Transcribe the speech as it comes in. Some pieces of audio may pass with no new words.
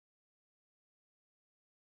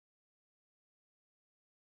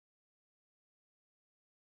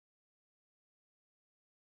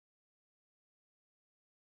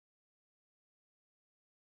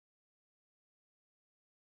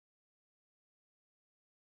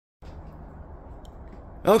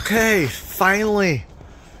Okay, finally.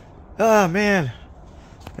 Oh man,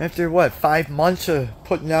 after what, 5 months of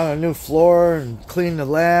putting down a new floor and cleaning the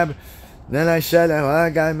lab, then I said, well,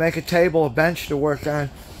 I gotta make a table, a bench to work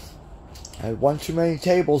on. I had one too many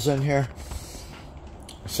tables in here.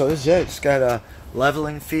 So this is it. It's got a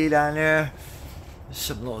leveling feet on there,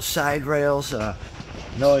 some little side rails.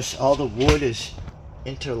 Notice all the wood is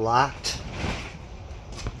interlocked.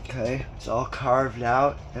 Okay, it's all carved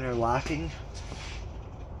out, interlocking.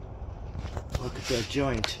 Look at that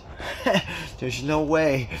joint. There's no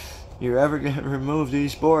way you're ever going to remove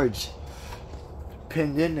these boards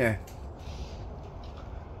pinned in there.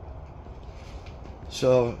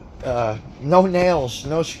 So, no nails,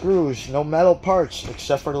 no screws, no metal parts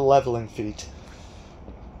except for the leveling feet.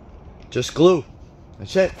 Just glue.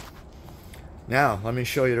 That's it. Now, let me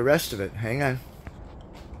show you the rest of it. Hang on.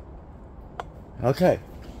 Okay.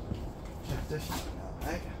 Check this out,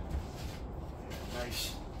 right?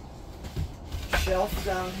 Nice shelf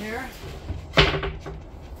down here. The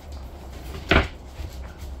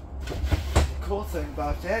cool thing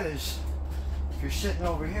about that is if you're sitting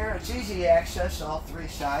over here, it's easy to access all three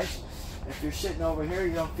sides. If you're sitting over here,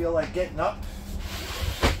 you don't feel like getting up,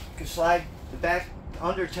 you can slide the back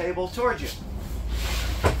under table towards you.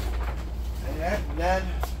 And then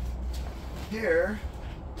here,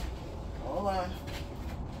 hold on.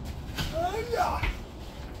 Oh, yeah.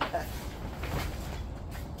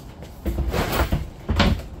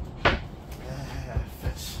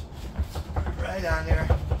 Fits right on there.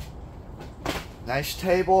 Nice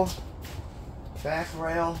table, back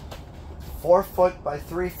rail, 4 foot by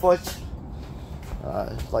 3 foot,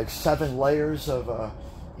 like 7 layers of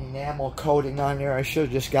enamel coating on there. I should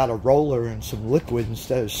have just got a roller and some liquid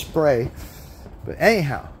instead of spray. But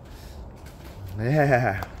anyhow,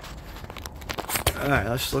 yeah. All right,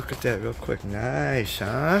 let's look at that real quick. Nice,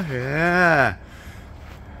 huh? Yeah.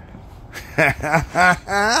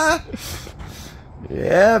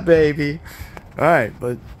 Yeah, baby. All right,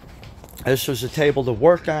 but this was a table to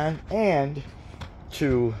work on and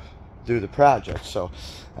to do the project. So,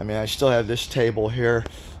 I mean, I still have this table here.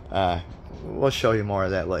 We'll show you more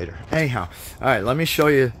of that later. Anyhow, all right, let me show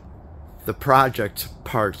you the project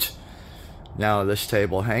part now of this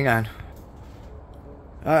table. Hang on.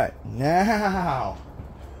 All right, now.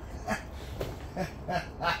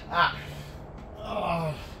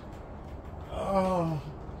 Oh. Oh.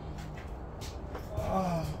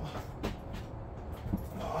 Oh.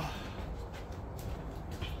 Oh.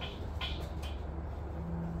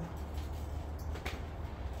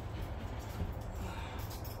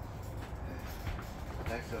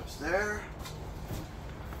 That goes there.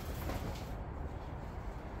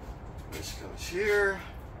 This goes here.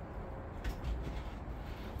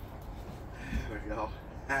 There we go.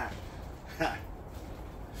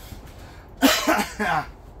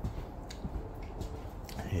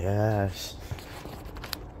 Yes.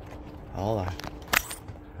 Hold on.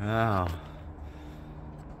 Oh.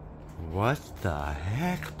 What the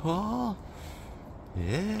heck, Paul?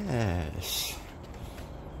 Yes.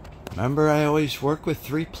 Remember I always work with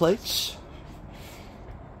 3 plates?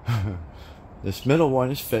 This middle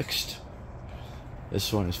one is fixed.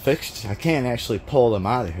 This one is fixed. I can't actually pull them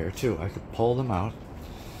out of here too. I could pull them out.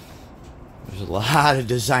 There's a lot of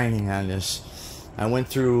designing on this. I went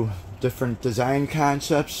through different design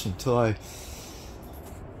concepts until I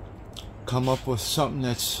come up with something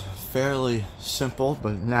that's fairly simple,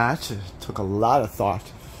 but not. It took a lot of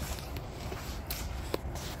thought.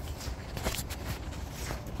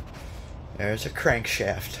 There's a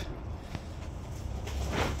crankshaft.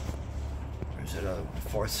 There's it?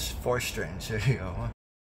 Four strings. There you go.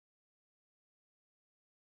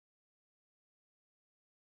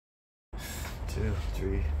 2,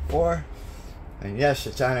 3, 4. And yes,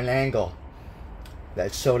 it's on an angle.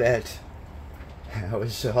 That's so that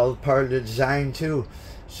was all part of the design too,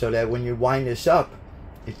 so that when you wind this up,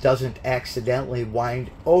 it doesn't accidentally wind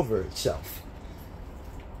over itself.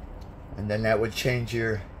 And then that would change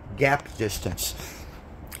your gap distance.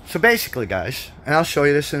 So basically, guys, and I'll show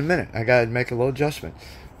you this in a minute, I gotta make a little adjustment.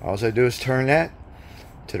 All I do is turn that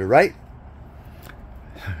to the right.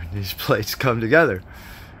 These plates come together.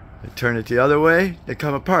 I turn it the other way, they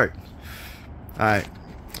come apart. Alright,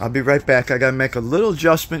 I'll be right back. I gotta make a little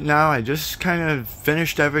adjustment now. I just kind of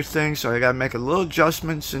finished everything, so I gotta make a little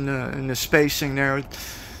adjustments in the spacing there.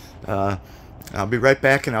 I'll be right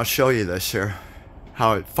back and I'll show you this here,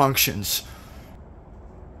 how it functions.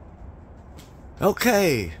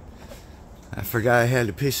 Okay, I forgot I had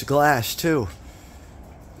a piece of glass too.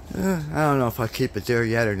 I don't know if I'll keep it there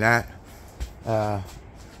yet or not.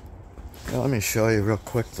 Let me show you real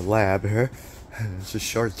quick the lab here. It's a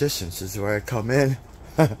short distance. This is where I come in.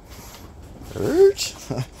 Let's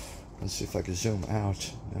see if I can zoom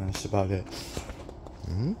out. No, that's about it.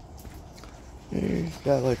 You've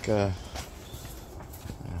got like a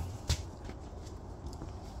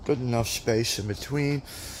good enough space in between.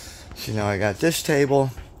 See, now I got this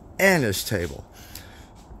table and this table.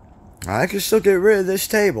 I can still get rid of this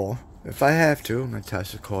table if I have to. My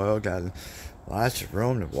Tesla coil got lots of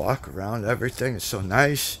room to walk around everything. It's so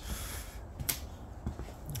nice.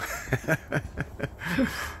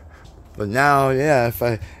 But now, yeah, if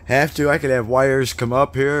I have to, I could have wires come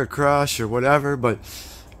up here, across, or whatever. But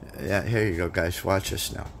yeah, here you go, guys. Watch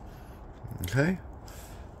this now. Okay?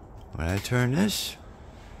 When I turn this,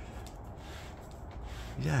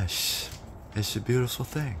 yes, it's a beautiful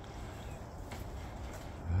thing.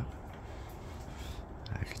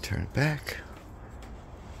 I can turn it back.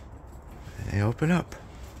 And they open up.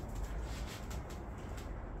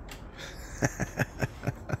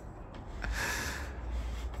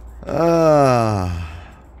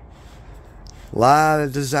 Lot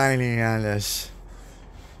of designing on this.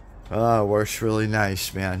 Works really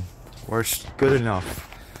nice, man. Works good enough.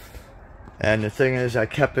 And the thing is, I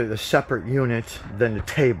kept it a separate unit than the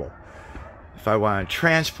table. If I want to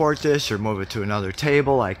transport this or move it to another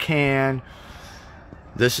table, I can.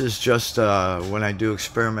 This is just when I do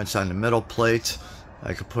experiments on the middle plate.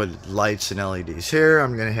 I could put lights and LEDs here.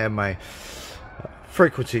 I'm going to have my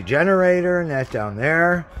frequency generator and that down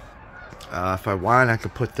there. If I want, I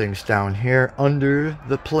could put things down here under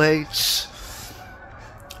the plates.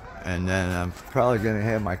 And then I'm probably going to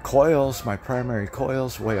have my coils, my primary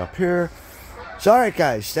coils, way up here. So, alright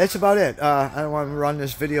guys, that's about it. I don't want to run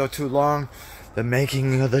this video too long. The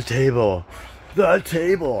making of the table. The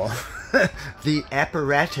table. The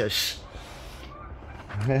apparatus.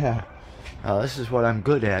 Yeah. This is what I'm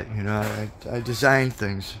good at, you know. I design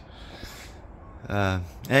things.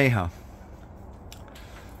 Anyhow.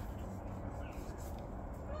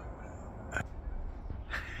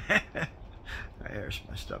 My hair's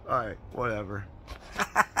messed up. Alright, whatever.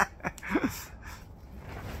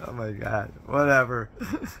 Oh my god, whatever.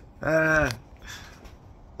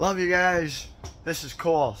 Love you guys. This is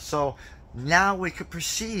cool. So now we could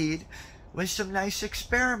proceed with some nice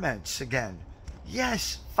experiments again.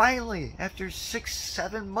 Yes, finally, after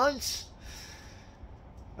 6-7 months.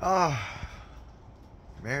 Oh,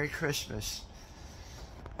 Merry Christmas.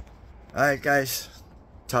 Alright guys,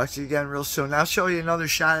 talk to you again real soon. I'll show you another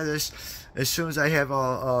shot of this as soon as I have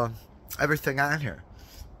everything on here.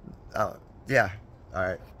 Yeah,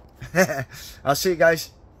 alright. I'll see you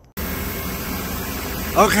guys.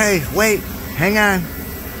 Okay, wait, hang on.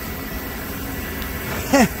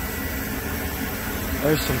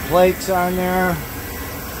 There's some plates on there.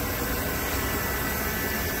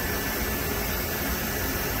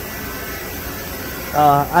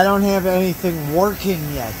 I don't have anything working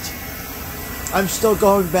yet. I'm still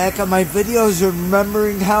going back on my videos,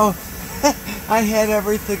 remembering how I had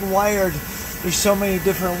everything wired. There's so many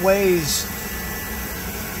different ways.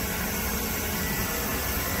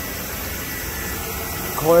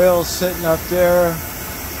 Coil sitting up there.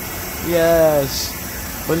 Yes.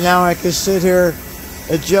 But now I can sit here,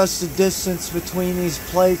 adjust the distance between these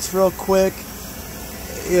plates real quick.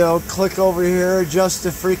 You know, click over here, adjust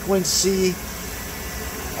the frequency.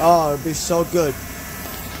 Oh, it'd be so good.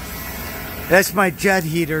 That's my jet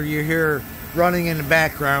heater you hear running in the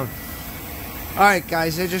background. Alright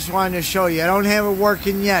guys, I just wanted to show you. I don't have it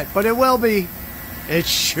working yet, but it will be. It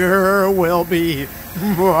sure will be.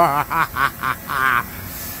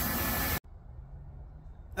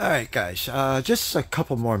 Alright guys, just a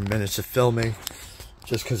couple more minutes of filming,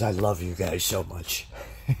 just because I love you guys so much.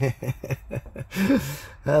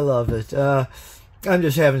 I love it. I'm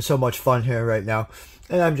just having so much fun here right now,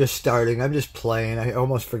 and I'm just starting, I'm just playing. I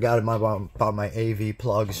almost forgot about my AV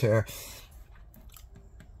plugs here.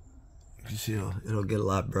 You can see it'll get a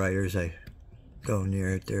lot brighter as I go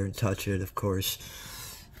near it there and touch it, of course.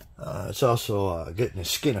 It's also getting a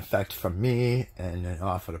skin effect from me and then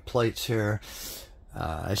off of the plates here.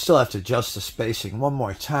 I still have to adjust the spacing one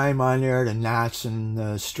more time on there. The knots and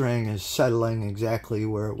the string is settling exactly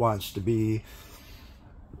where it wants to be.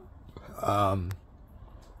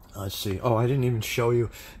 Let's see. Oh, I didn't even show you.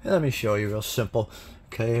 Let me show you real simple.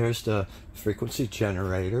 Okay, here's the frequency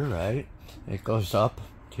generator, right? It goes up.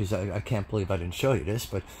 Geez, I can't believe I didn't show you this,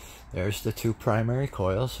 but there's the two primary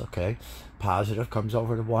coils, okay? Positive comes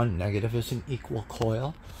over to one, negative is an equal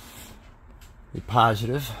coil. The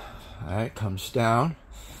positive, all right, comes down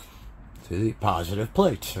to the positive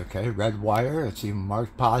plates, okay? Red wire, it's even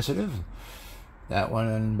marked positive. That one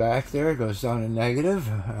in the back there goes down to negative.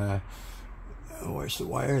 Where's the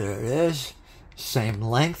wire? There it is. Same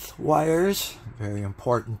length wires, very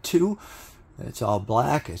important too. It's all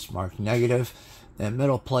black, it's marked negative. That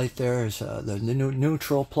middle plate there is the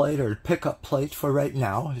neutral plate, or the pickup plate for right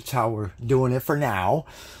now. It's how we're doing it for now.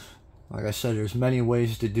 Like I said, there's many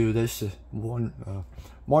ways to do this. More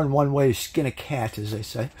than one way to skin a cat, as they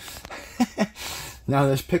say. Now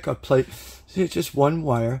this pickup plate, see, it's just one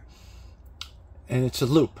wire, and it's a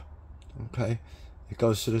loop. Okay, it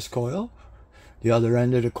goes to this coil. The other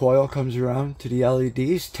end of the coil comes around to the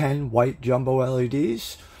LEDs, 10 white jumbo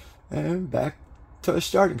LEDs, and back to a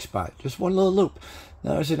starting spot. Just one little loop.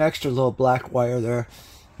 Now there's an extra little black wire there.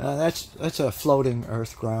 That's a floating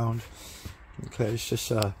earth ground. Okay, it's just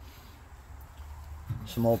some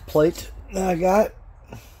old plate that I got.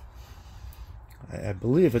 I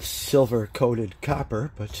believe it's silver coated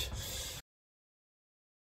copper, but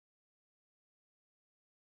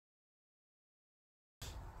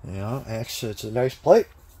you know, actually it's a nice plate.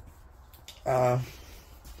 Yeah,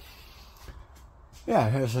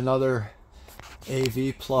 here's another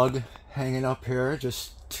AV plug hanging up here,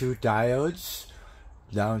 just 2 diodes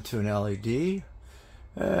down to an LED,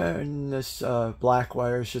 and this black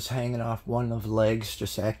wire is just hanging off one of the legs,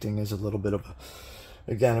 just acting as a little bit of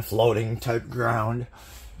again a floating type ground.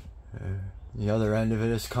 The other end of it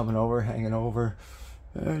is coming over, hanging over,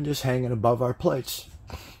 and just hanging above our plates.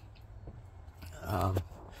 Yeah,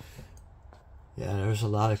 there's a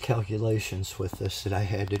lot of calculations with this that I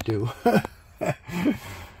had to do.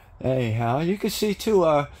 Anyhow, you can see too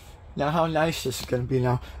now how nice this is going to be.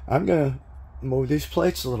 Now I'm going to move these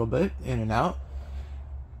plates a little bit in and out.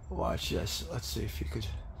 Watch this. Let's see if you could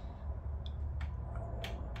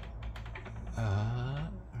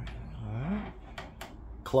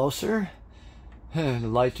closer. And the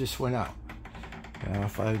light just went out. Now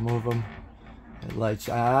if I move them, the light's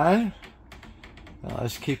on. Now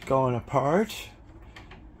let's keep going apart.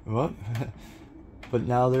 Whoop. But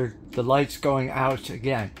now the light's going out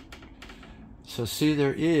again. So see,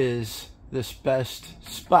 there is this best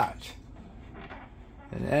spot.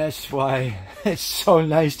 And that's why it's so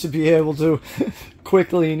nice to be able to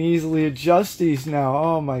quickly and easily adjust these now.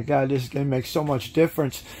 Oh my God, this is going to make so much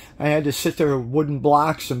difference. I had to sit there with wooden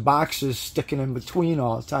blocks and boxes sticking in between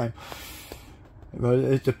all the time. But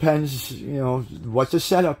it depends, you know, what the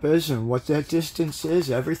setup is and what that distance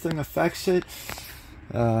is. Everything affects it.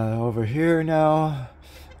 Over here now,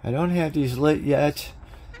 I don't have these lit yet.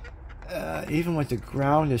 Even with the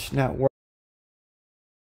ground, it's not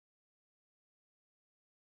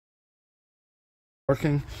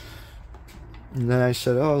working. And then I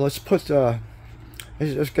said, oh, let's put I'm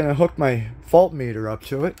just gonna hook my voltmeter up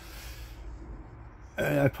to it.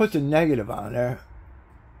 And I put the negative on there,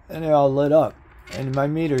 and they all lit up. And my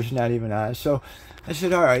meter's not even on. So I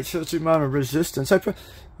said, all right, so it's the amount of resistance. I put,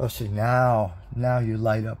 oh, see, now you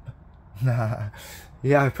light up.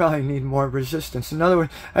 Yeah, I probably need more resistance. In other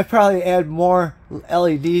words, I probably add more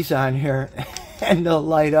LEDs on here and they'll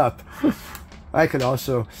light up. I could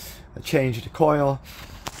also change the coil.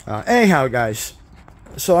 Anyhow, guys,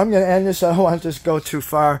 so I'm going to end this. I don't want this to go too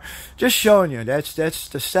far. Just showing you, that's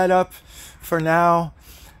the setup for now.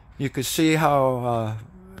 You can see how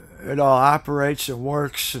it all operates and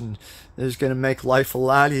works, and it's going to make life a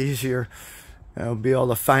lot easier. I'll be able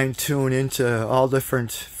to fine-tune into all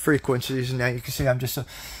different frequencies. And now you can see I'm just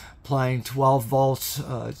applying 12 volts,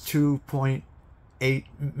 2.8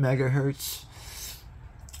 megahertz.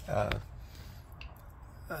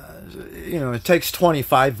 You know, it takes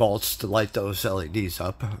 25 volts to light those LEDs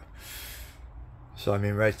up. So I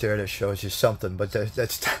mean, right there, that shows you something, but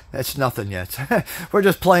that's nothing yet. We're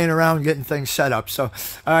just playing around, getting things set up. So,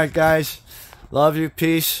 all right, guys, love you,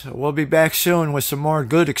 peace. We'll be back soon with some more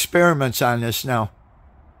good experiments on this now.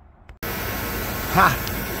 Ha!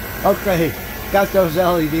 Okay, got those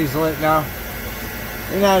LEDs lit now.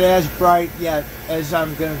 They're not as bright yet as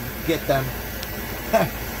I'm gonna get them.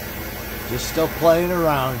 Just still playing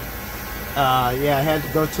around. Yeah, I had to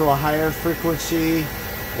go to a higher frequency.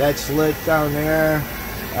 That's lit down there.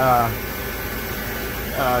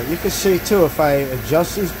 You can see too if I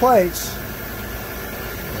adjust these plates.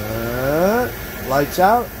 Lights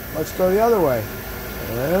out. Let's go the other way.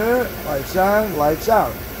 Lights on. Lights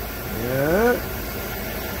out.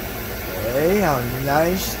 Hey, how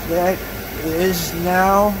nice that is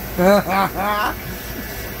now.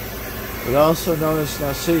 But also notice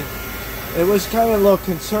now, see, it was kind of a little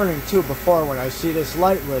concerning too before when I see this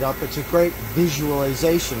light lit up. It's a great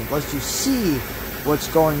visualization. It lets you see what's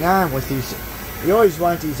going on with these. You always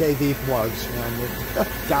want these AV plugs, man.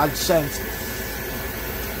 God sent.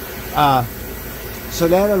 So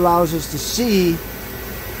that allows us to see.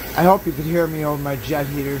 I hope you could hear me over my jet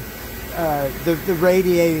heater. The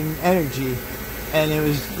radiating energy And it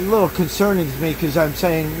was a little concerning to me because I'm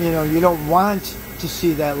saying, you know, you don't want to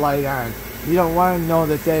see that light on. You don't want to know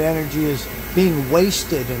that that energy is being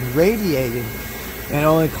wasted and radiating and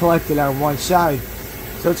only collected on one side.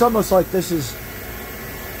 So it's almost like this is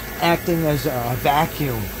acting as a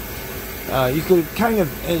vacuum. You could kind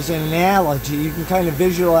of, as an analogy, you can kind of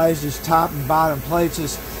visualize this top and bottom plates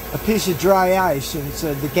as a piece of dry ice, and it's,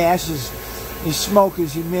 the gases, the smoke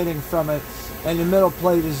is emitting from it, and the middle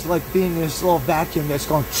plate is like being this little vacuum that's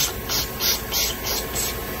going,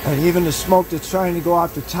 and even the smoke that's trying to go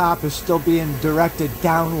off the top is still being directed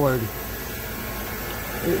downward.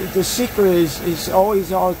 The secret is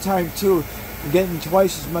always, all the time too, getting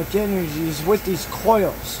twice as much energy is with these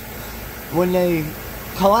coils. When they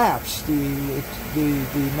collapse, the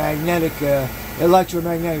magnetic,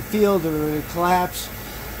 electromagnetic field, or they collapse,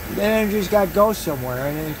 the energy's got to go somewhere,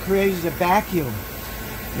 and it creates a vacuum.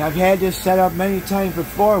 And I've had this set up many times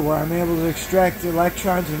before where I'm able to extract the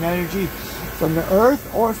electrons and energy from the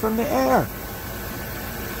earth or from the air.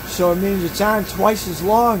 So it means it's on twice as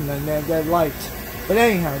long than that light. But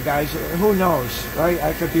anyhow, guys, who knows, right?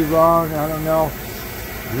 I could be wrong, I don't know.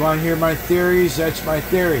 You want to hear my theories? That's my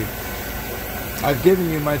theory. I've given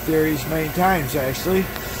you my theories many times, actually.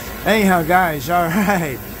 Anyhow, guys,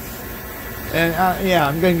 alright. And yeah,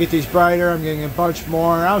 I'm going to get these brighter. I'm getting a bunch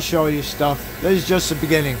more. I'll show you stuff. This is just the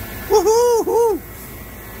beginning. Woohoo!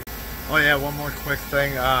 Oh yeah, one more quick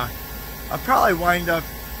thing. I'll probably wind up,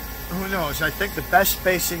 who knows, I think the best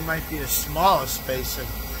spacing might be the smallest spacing.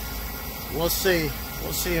 We'll see.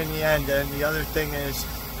 We'll see in the end. And the other thing is,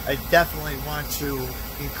 I definitely want to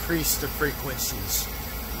increase the frequencies.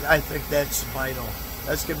 I think that's vital.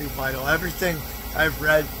 That's going to be vital. Everything I've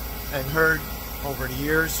read and heard over the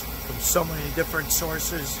years from so many different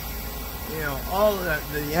sources, you know, all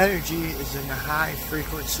of the energy is in the high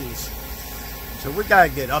frequencies. So we got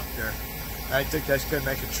to get up there. I think that's going to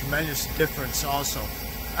make a tremendous difference also. All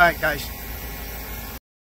right, guys.